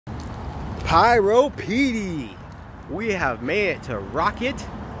Pyro PD. We have made it to Rocket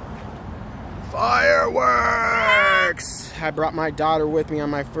Fireworks. I brought my daughter with me on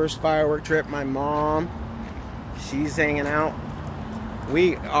my first firework trip. My mom, she's hanging out.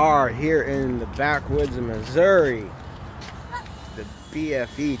 We are here in the backwoods of Missouri. The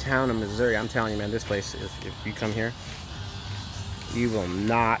BFE town of Missouri. I'm telling you, man, this place is, if you come here, you will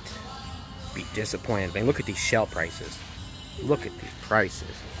not be disappointed. Man, look at these shell prices. Look at these prices.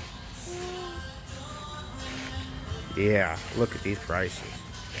 Yeah, look at these prices.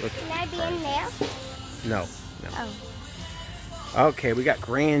 Can I be in there? No. Oh. Okay, we got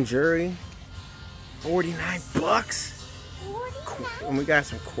grand jury. 49 bucks. 49? And we got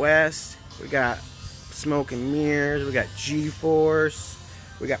some Quest. We got Smoke and Mirrors. We got G-Force.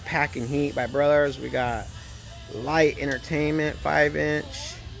 We got Pack and Heat by Brothers. We got Light Entertainment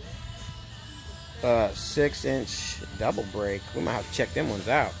 5-inch. 6-inch double break. We might have to check them ones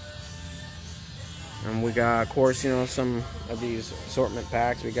out. And we got, of course, you know, some of these assortment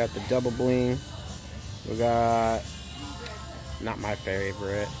packs. We got the double bling. We got, not my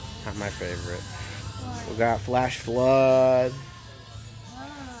favorite. We got Flash Flood.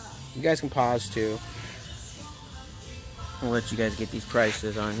 You guys can pause too. I'll let you guys get these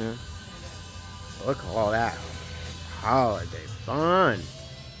prices on here. Look at all that. Holiday fun.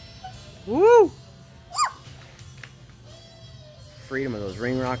 Woo! Freedom of those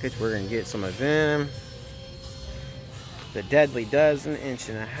ring rockets. We're gonna get some of them. The Deadly Dozen, 1.5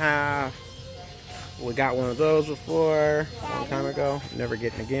 inches. We got one of those before, a long time ago. Never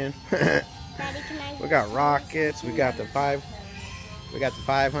getting again. Daddy, can I We got rockets. We got the 500. We got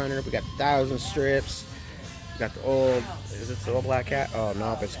the 1,000 strips. We got the old. Is it the old Black Cat? Oh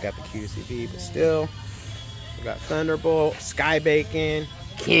no, but it's got the QCB. But still, we got Thunderbolt, Sky Bacon,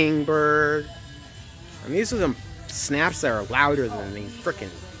 Kingbird. And these are the snaps that are louder than these freaking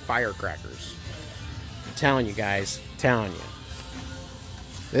firecrackers. I'm telling you guys, telling you.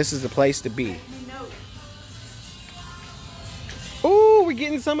 This is the place to be. Oh, we're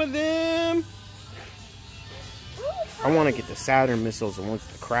getting some of them. I want to get the Saturn missiles and once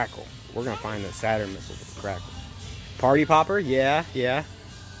the crackle. We're going to find the Saturn missiles with the crackle. Party popper? Yeah.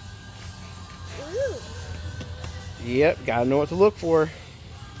 Ooh. Yep, gotta know what to look for.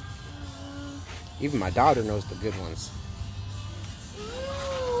 Even my daughter knows the good ones. Ooh,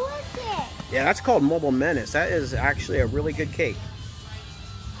 look it. Yeah, that's called Mobile Menace. That is actually a really good cake.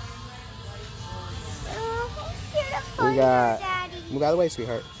 I'm scared of We got, Daddy. move out of the way,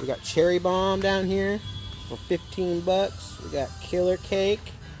 sweetheart. We got Cherry Bomb down here for 15 bucks. We got Killer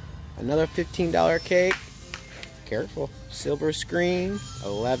Cake, another $15 cake. Careful. Silver Screen,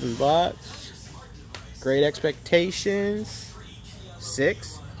 11 bucks. Great Expectations,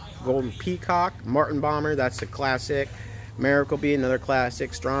 6. Golden Peacock, Martin Bomber, that's a classic. Miracle Bee, another classic.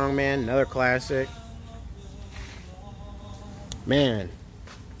 Strongman, another classic. Man,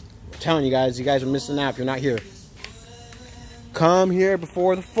 I'm telling you guys are missing out if you're not here. Come here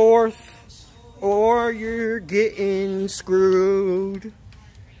before the 4th, or you're getting screwed.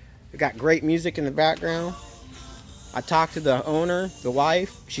 We got great music in the background. I talked to the owner, the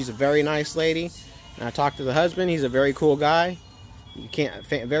wife. She's a very nice lady. And I talked to the husband. He's a very cool guy. You can't,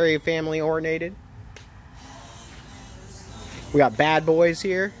 very family oriented. We got Bad Boys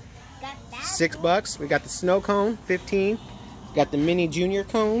here, $6. We got the snow cone, 15. Got the mini junior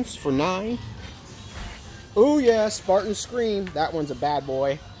cones for 9. Oh yeah, Spartan Scream. That one's a bad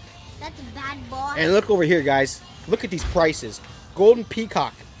boy. That's a bad boy. And look over here, guys. Look at these prices. Golden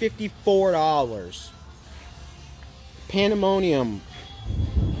Peacock, $54. Pandemonium.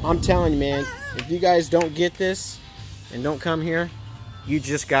 I'm telling you, man, if you guys don't get this and don't come here, you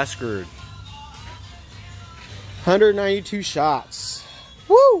just got screwed. 192 shots.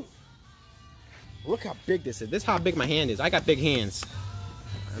 Woo! Look how big this is. This is how big my hand is. I got big hands.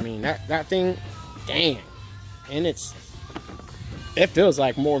 I mean, that thing, dang. And it feels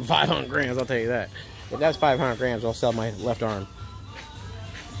like more than 500 grams, I'll tell you that. If that's 500 grams, I'll sell my left arm.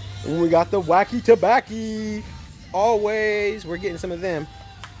 And we got the Wacky Tobacco. Always. We're getting some of them.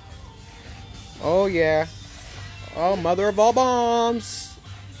 Oh, yeah. Oh, mother of all bombs.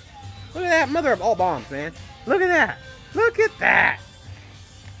 Look at that, mother of all bombs, man. Look at that. Look at that.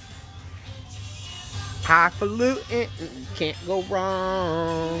 Highfalutin, can't go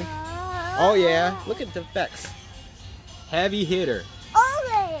wrong. Oh, yeah. Look at the effects. Heavy hitter.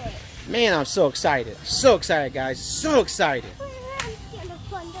 Okay. Man, I'm so excited. So excited, guys. So excited. I'm scared of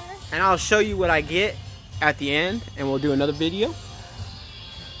thunder. And I'll show you what I get at the end, and we'll do another video.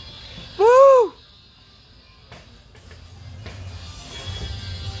 Woo!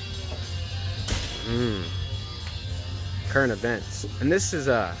 Current events. And this is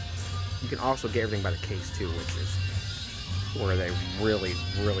you can also get everything by the case too, which is where they really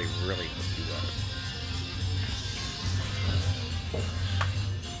hook you up.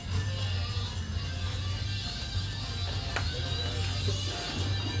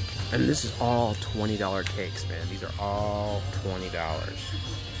 And this is all $20 cakes, man. These are all $20.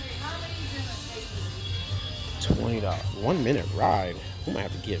 $20. 1 minute ride. We might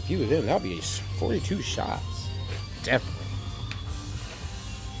have to get a few of them. That'll be 42 shots. Definitely.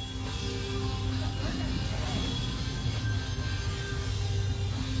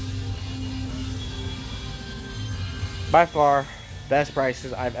 By far, best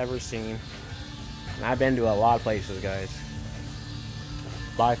prices I've ever seen. And I've been to a lot of places, guys.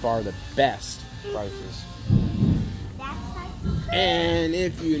 By far the best prices. And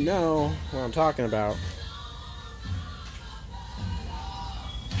if you know what I'm talking about,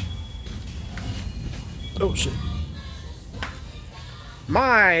 oh shit.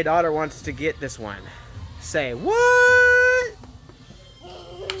 My daughter wants to get this one. Say what?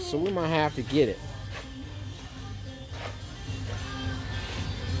 So we might have to get it.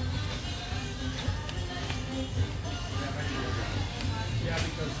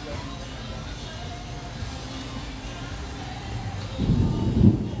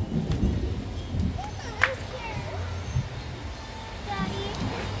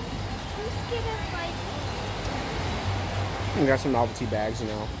 We got some novelty bags, you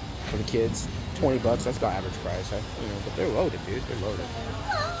know, for the kids. $20, that's about average price, you know, but they're loaded, dude. They're loaded.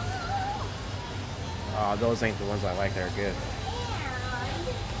 Those ain't the ones I like. They're good.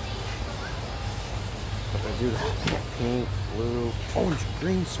 But they do have pink, blue, orange,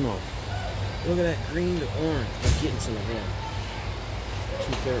 green smoke. Look at that green to orange. I'm getting some of them.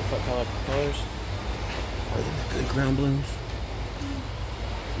 Two favorite colors. Are they the good ground blooms?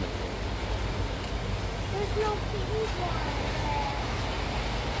 There's no pink one.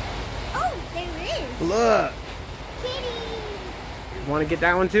 Oh, there is. Look. Kitty. Want to get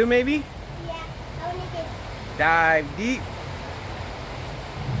that one too, maybe? Yeah, I want to get. Dive deep.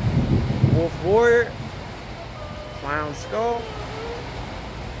 Wolf Warrior. Clown Skull.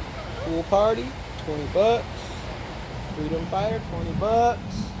 Pool Party, $20. Freedom Fighter, $20.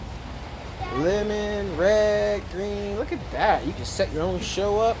 Lemon, red, green. Look at that. You can set your own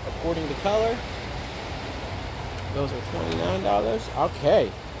show up according to color. Those are $29.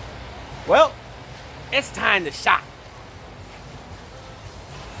 Okay. Well, it's time to shop.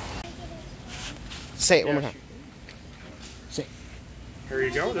 Say it one more time. Say it. Here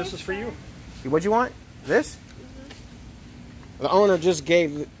you go. This is for you. What'd you want? This? The owner just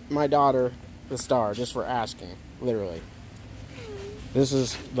gave my daughter the star just for asking, literally. This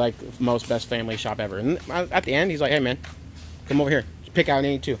is like the most best family shop ever. And at the end, he's like, hey man, come over here. Just pick out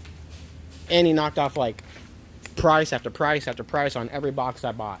any two. And he knocked off like price after price after price on every box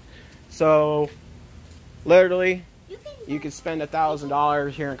I bought. So, literally, you could spend $1,000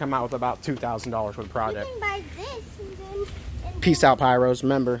 here and come out with about $2,000 for the project. You can buy this and then... Peace out, Pyros.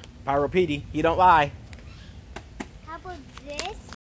 Remember, Pyro Petey, you don't lie.